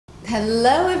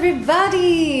Hello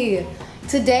everybody!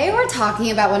 Today we're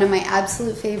talking about one of my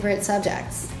absolute favorite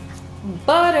subjects,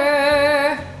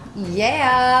 butter!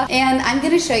 Yeah! And I'm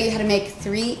gonna show you how to make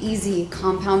 3 easy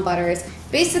compound butters.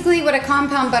 Basically what a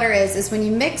compound butter is when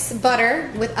you mix butter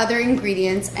with other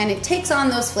ingredients and it takes on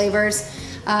those flavors.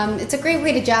 It's a great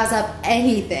way to jazz up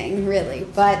anything, really.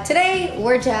 But today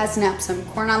we're jazzing up some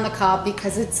corn on the cob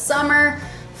because it's summer.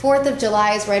 4th of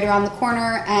July is right around the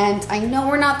corner, and I know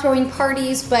we're not throwing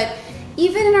parties, but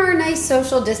even in our nice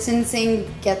social distancing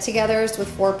get-togethers with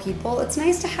 4 people, it's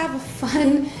nice to have a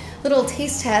fun little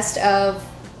taste test of,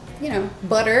 you know,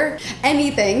 butter,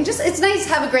 anything. Just, it's nice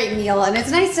to have a great meal, and it's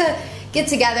nice to get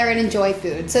together and enjoy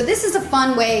food. So this is a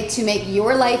fun way to make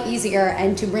your life easier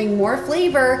and to bring more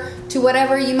flavor to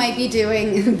whatever you might be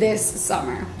doing this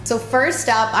summer. So first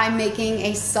up, I'm making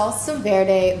a salsa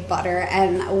verde butter,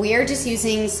 and we're just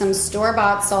using some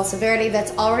store-bought salsa verde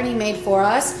that's already made for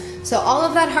us. So all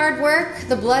of that hard work,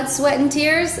 the blood, sweat, and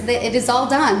tears, it is all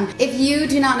done. If you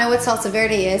do not know what salsa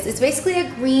verde is, it's basically a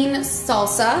green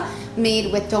salsa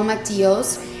made with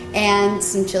tomatillos and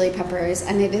some chili peppers,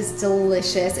 and it is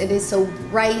delicious. It is so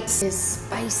bright, it is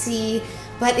spicy,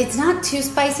 but it's not too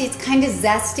spicy. It's kind of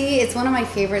zesty. It's one of my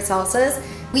favorite salsas.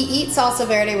 We eat salsa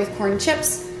verde with corn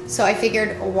chips, so I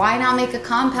figured why not make a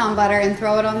compound butter and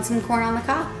throw it on some corn on the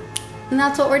cob? And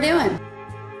that's what we're doing.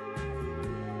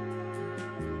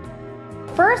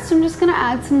 First, I'm just gonna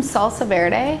add some salsa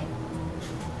verde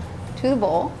to the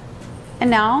bowl. And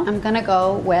now I'm gonna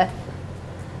go with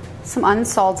some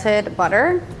unsalted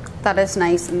butter that is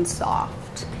nice and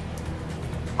soft.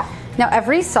 Now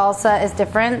every salsa is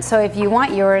different, so if you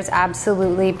want yours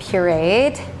absolutely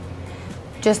pureed,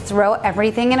 just throw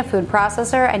everything in a food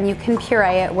processor and you can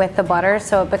puree it with the butter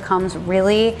so it becomes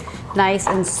really nice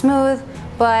and smooth.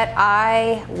 But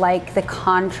I like the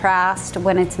contrast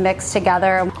when it's mixed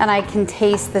together, and I can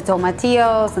taste the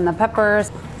tomatillos and the peppers.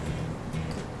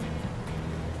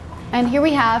 And here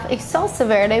we have a salsa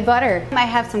verde butter. I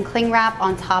have some cling wrap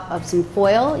on top of some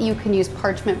foil. You can use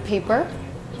parchment paper.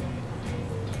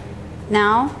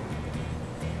 Now,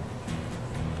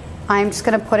 I'm just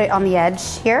gonna put it on the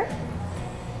edge here.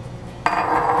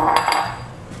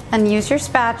 And use your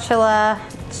spatula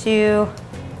to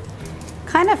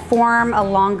kind of form a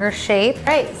longer shape. All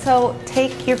right, so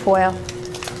take your foil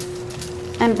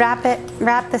and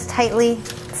wrap this tightly.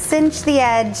 Cinch the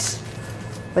edge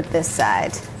with this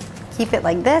side. Keep it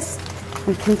like this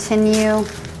and continue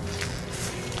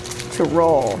to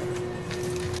roll.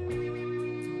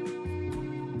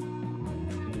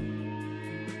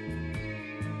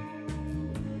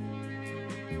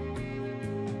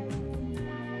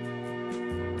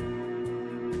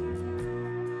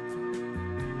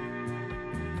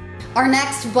 Our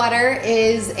next butter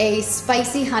is a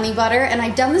spicy honey butter, and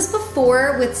I've done this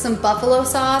before with some buffalo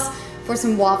sauce for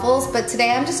some waffles, but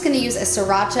today I'm just gonna use a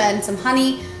sriracha and some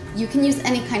honey. You can use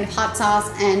any kind of hot sauce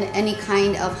and any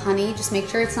kind of honey. Just make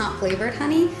sure it's not flavored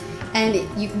honey, and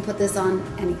you can put this on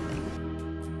anything.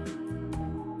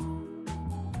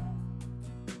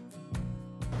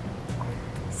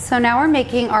 So now we're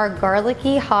making our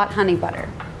garlicky hot honey butter.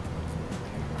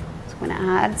 So I'm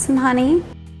gonna add some honey.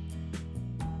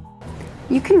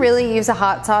 You can really use a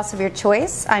hot sauce of your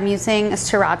choice. I'm using a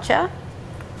sriracha.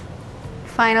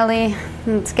 Finally,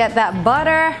 let's get that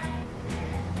butter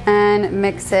and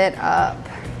mix it up.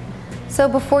 So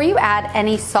before you add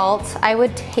any salt, I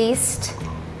would taste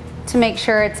to make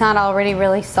sure it's not already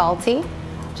really salty.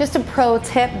 Just a pro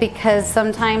tip, because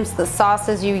sometimes the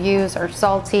sauces you use are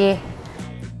salty.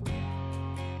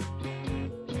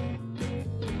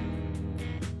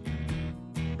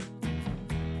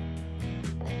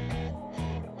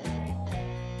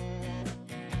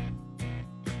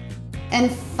 And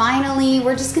finally,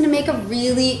 we're just gonna make a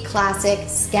really classic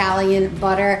scallion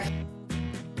butter.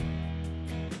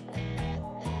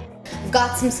 I've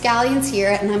got some scallions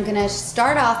here, and I'm gonna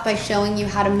start off by showing you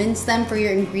how to mince them for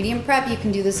your ingredient prep. You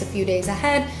can do this a few days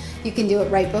ahead. You can do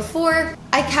it right before.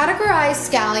 I categorize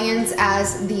scallions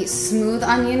as the smooth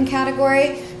onion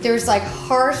category. There's like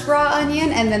harsh raw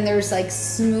onion, and then there's like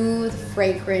smooth,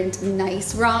 fragrant,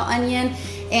 nice raw onion.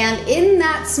 And in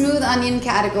that smooth onion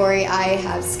category, I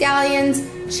have scallions,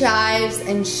 chives,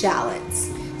 and shallots.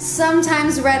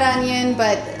 Sometimes red onion,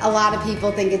 but a lot of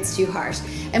people think it's too harsh.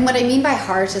 And what I mean by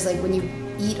harsh is like when you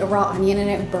eat a raw onion and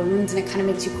it burns and it kind of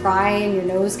makes you cry and your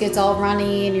nose gets all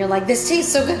runny and you're like, this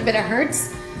tastes so good but it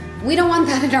hurts. We don't want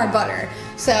that in our butter.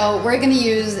 So we're gonna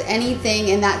use anything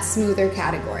in that smoother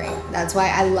category. That's why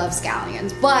I love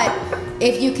scallions. But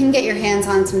if you can get your hands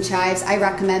on some chives, I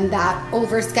recommend that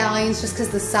over scallions just because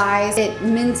the size, it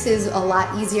minces a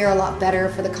lot easier, a lot better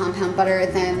for the compound butter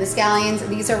than the scallions.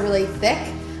 These are really thick,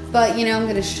 but you know, I'm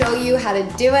gonna show you how to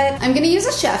do it. I'm gonna use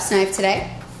a chef's knife today,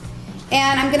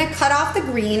 and I'm gonna cut off the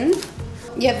green.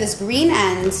 You have this green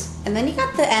end, and then you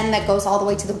got the end that goes all the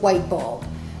way to the white bulb.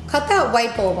 Cut that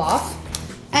white bulb off.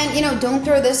 And you know, don't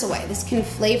throw this away. This can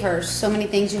flavor so many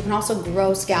things. You can also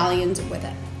grow scallions with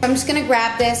it. I'm just gonna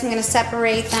grab this. I'm gonna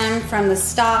separate them from the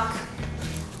stalk.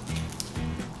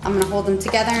 I'm gonna hold them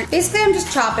together. Basically, I'm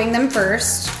just chopping them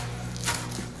first.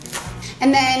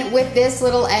 And then with this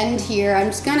little end here, I'm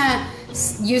just gonna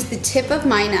use the tip of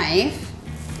my knife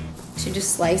to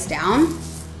just slice down.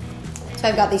 So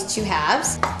I've got these two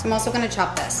halves. So I'm also gonna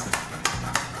chop this.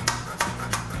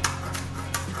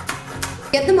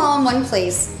 Get them all in one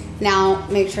place. Now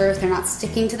make sure they're not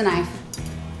sticking to the knife.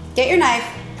 Get your knife,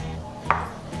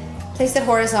 place it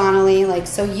horizontally, like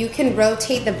so you can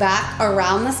rotate the back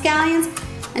around the scallions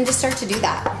and just start to do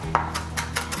that.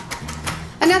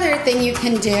 Another thing you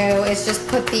can do is just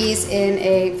put these in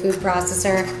a food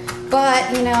processor, but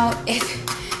you know, if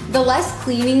the less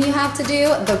cleaning you have to do,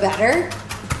 the better.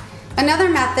 Another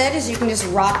method is you can just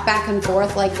rock back and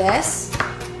forth like this.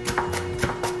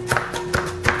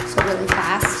 Really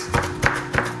fast.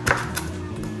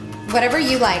 Whatever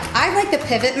you like. I like the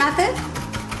pivot method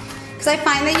because I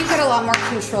find that you get a lot more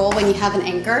control when you have an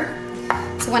anchor.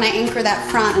 So when I anchor that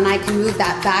front and I can move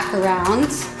that back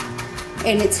around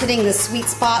and it's hitting the sweet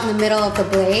spot in the middle of the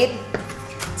blade,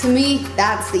 to me,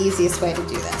 that's the easiest way to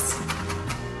do this.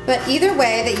 But either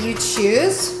way that you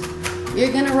choose,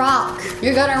 you're gonna rock.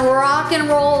 You're gonna rock and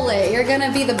roll it. You're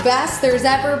gonna be the best there's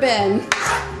ever been.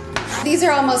 These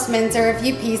are almost minced. There are a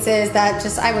few pieces that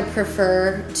just I would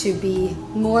prefer to be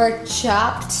more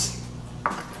chopped.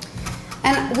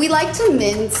 And we like to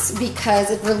mince because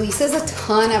it releases a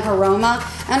ton of aroma,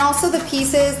 and also the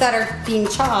pieces that are being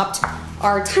chopped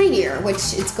are tinier,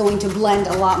 which it's going to blend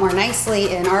a lot more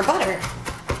nicely in our butter.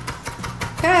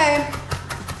 Okay,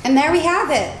 and there we have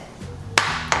it.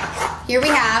 Here we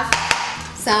have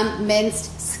some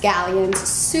minced scallions.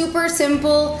 Super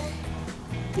simple.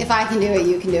 If I can do it,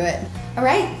 you can do it. All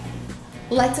right,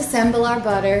 let's assemble our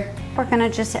butter. We're gonna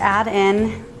just add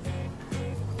in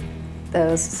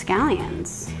those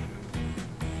scallions,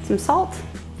 some salt,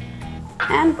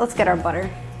 and let's get our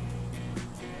butter.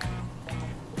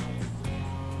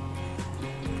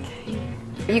 Okay.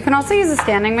 You can also use a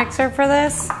standing mixer for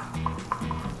this,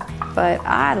 but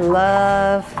I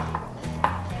love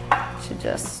to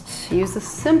just use a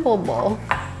simple bowl.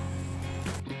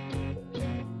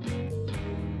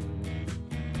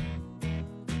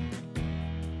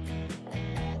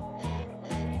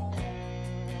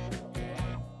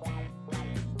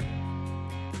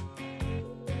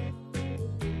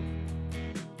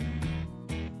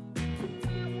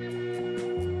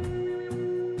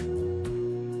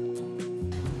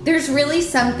 There's really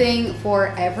something for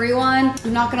everyone.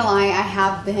 I'm not gonna lie, I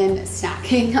have been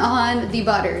snacking on the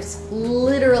butters.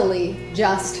 Literally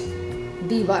just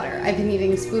the butter. I've been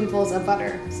eating spoonfuls of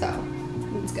butter, so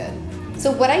it's good.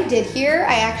 So what I did here,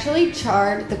 I actually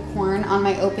charred the corn on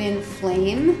my open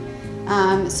flame,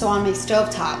 so on my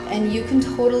stovetop, and you can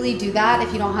totally do that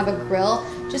if you don't have a grill.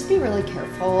 Just be really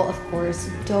careful, of course.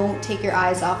 Don't take your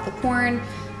eyes off the corn.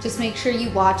 Just make sure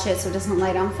you watch it so it doesn't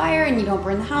light on fire and you don't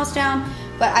burn the house down.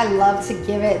 But I love to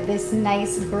give it this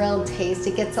nice grilled taste.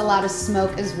 It gets a lot of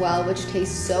smoke as well, which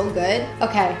tastes so good.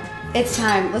 Okay, it's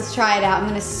time. Let's try it out. I'm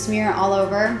gonna smear it all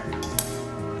over.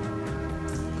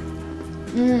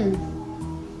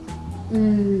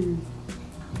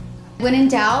 When in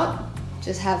doubt,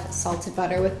 just have salted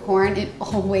butter with corn. It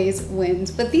always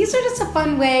wins. But these are just a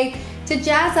fun way to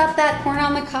jazz up that corn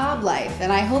on the cob life.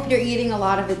 And I hope you're eating a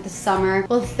lot of it this summer.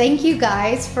 Well, thank you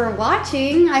guys for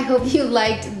watching. I hope you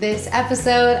liked this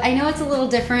episode. I know it's a little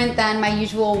different than my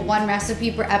usual one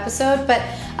recipe per episode, but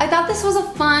I thought this was a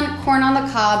fun corn on the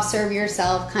cob, serve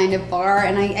yourself kind of bar.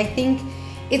 And I think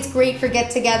it's great for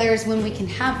get-togethers when we can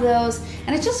have those.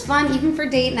 And it's just fun even for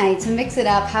date night to mix it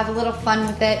up, have a little fun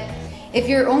with it. If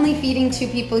you're only feeding 2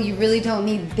 people, you really don't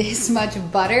need this much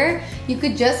butter. You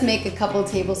could just make a couple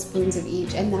tablespoons of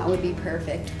each and that would be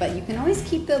perfect, but you can always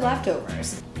keep the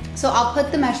leftovers. So I'll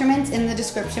put the measurements in the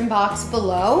description box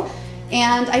below,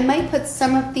 and I might put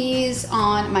some of these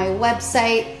on my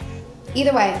website.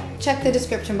 Either way, check the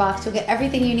description box. You'll get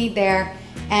everything you need there,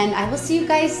 and I will see you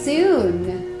guys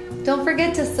soon. Don't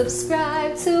forget to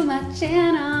subscribe to my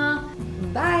channel.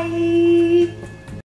 Bye.